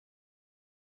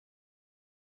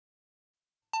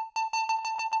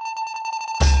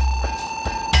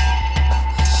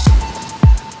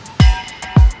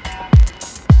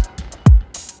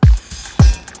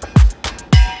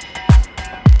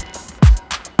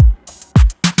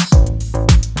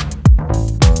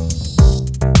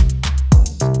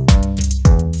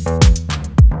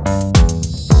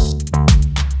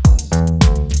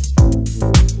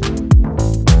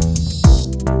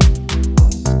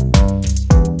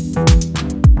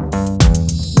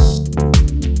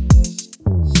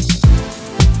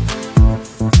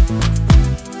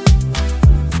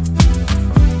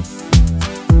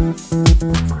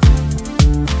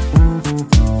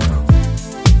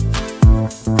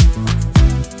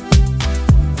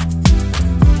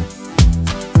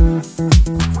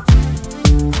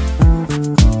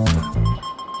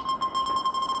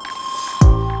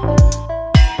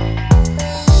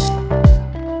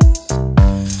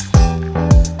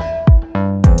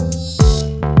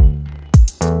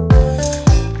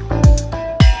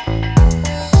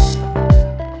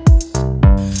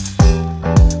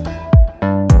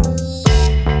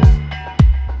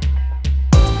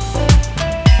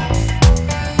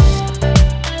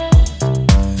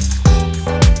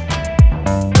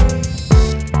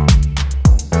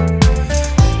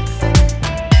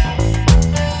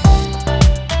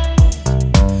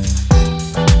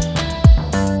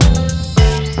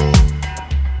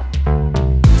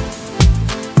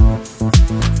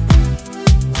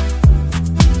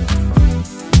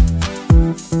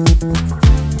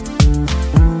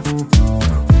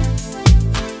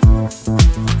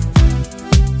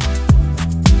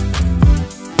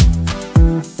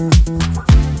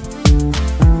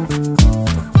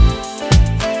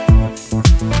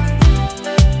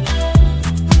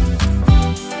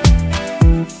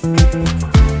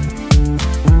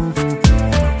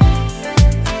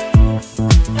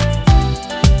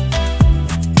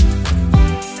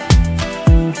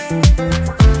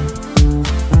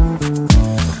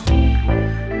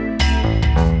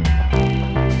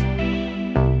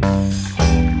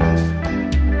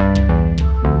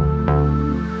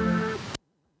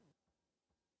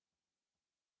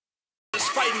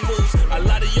Fighting moves. A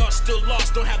lot of y'all still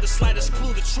lost, don't have the slightest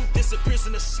clue. The truth disappears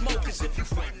in the smoke as if you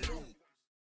fight.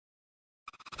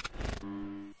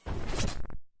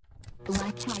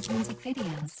 Black Charge music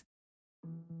videos.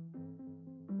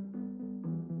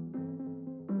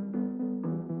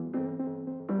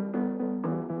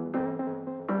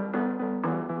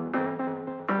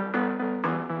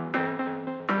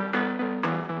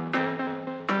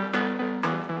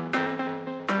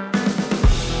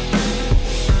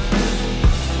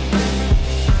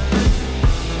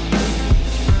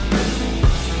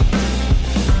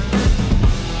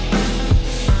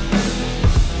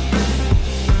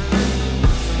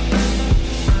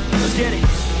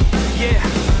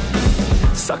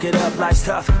 Suck it up, life's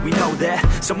tough, we know that.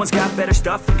 Someone's got better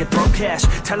stuff and can throw cash.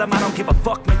 Tell them I don't give a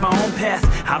fuck, make my own path.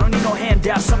 I don't need no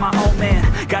handouts, I'm my own man.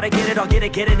 Gotta get it, I'll get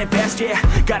it and fast, yeah.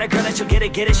 Got a girl and she'll get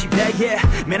it, she bad, yeah.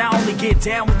 Man, I only get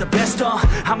down with the best,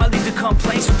 I'ma leave the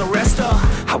complaints with the rest,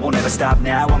 I won't ever stop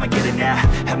now, I'ma get it now.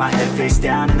 Have my head face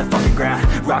down in the fucking ground.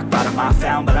 Rock bottom I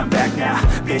found, but I'm back now.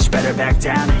 Bitch, better back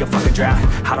down or you'll fucking drown.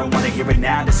 I don't wanna hear it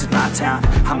now, this is my town.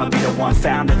 I'ma be the one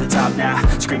found at the top now.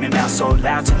 Screaming out so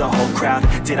loud to the whole crowd.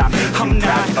 Did I make you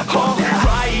proud? Give a fuck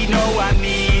now. Alright, no, I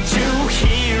need you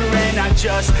here, and I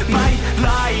just might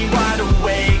lie wide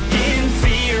awake in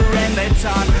fear and let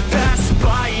time pass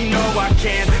by. No, I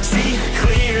can't see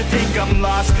clear, think I'm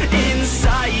lost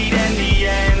inside, and the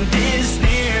end is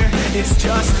near. It's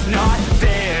just not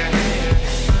fair.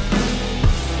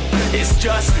 It's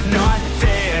just not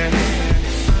fair.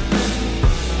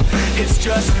 It's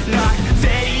just not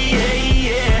fair.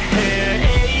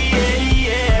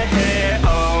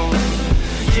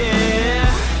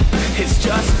 It's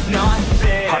just not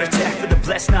fair. Heart attack for the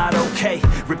blessed, not okay.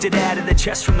 Ripped it out of the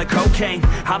chest from the cocaine.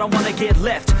 I don't wanna get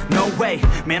left, no way.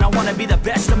 Man, I wanna be the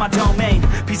best of my domain.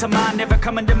 Peace of mind never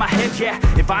coming to my head, yeah.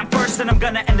 If I'm first, then I'm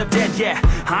gonna end up dead, yeah.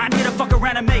 I ain't here to fuck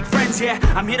around and make friends, yeah.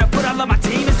 I'm here to put all of my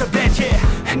demons to bed,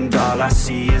 yeah. And all I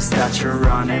see is that you're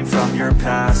running from your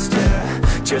past, yeah.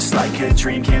 Just like a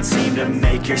dream, can't seem to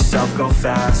make yourself go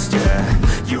fast,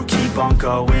 yeah. You keep on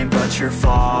going, but you're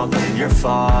falling, you're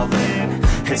falling.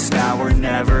 It's now or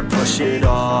never, push it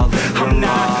all in. I'm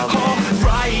not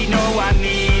alright, no, I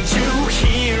need you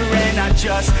here, and I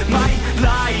just might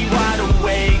lie wide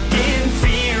awake in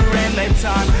fear and let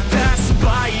time pass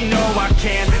by. No, I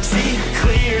can't see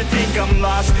clear, think I'm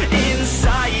lost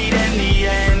inside, and the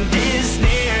end is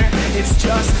near. It's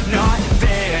just not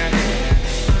fair.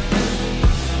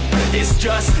 It's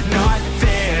just not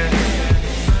fair.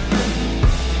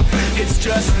 It's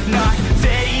just not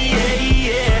fair.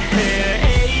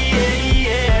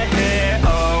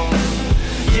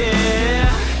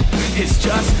 It's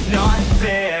just not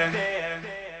fair.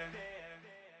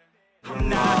 I'm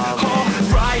not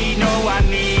alright, no, I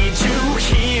need you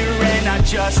here, and I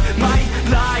just might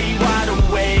lie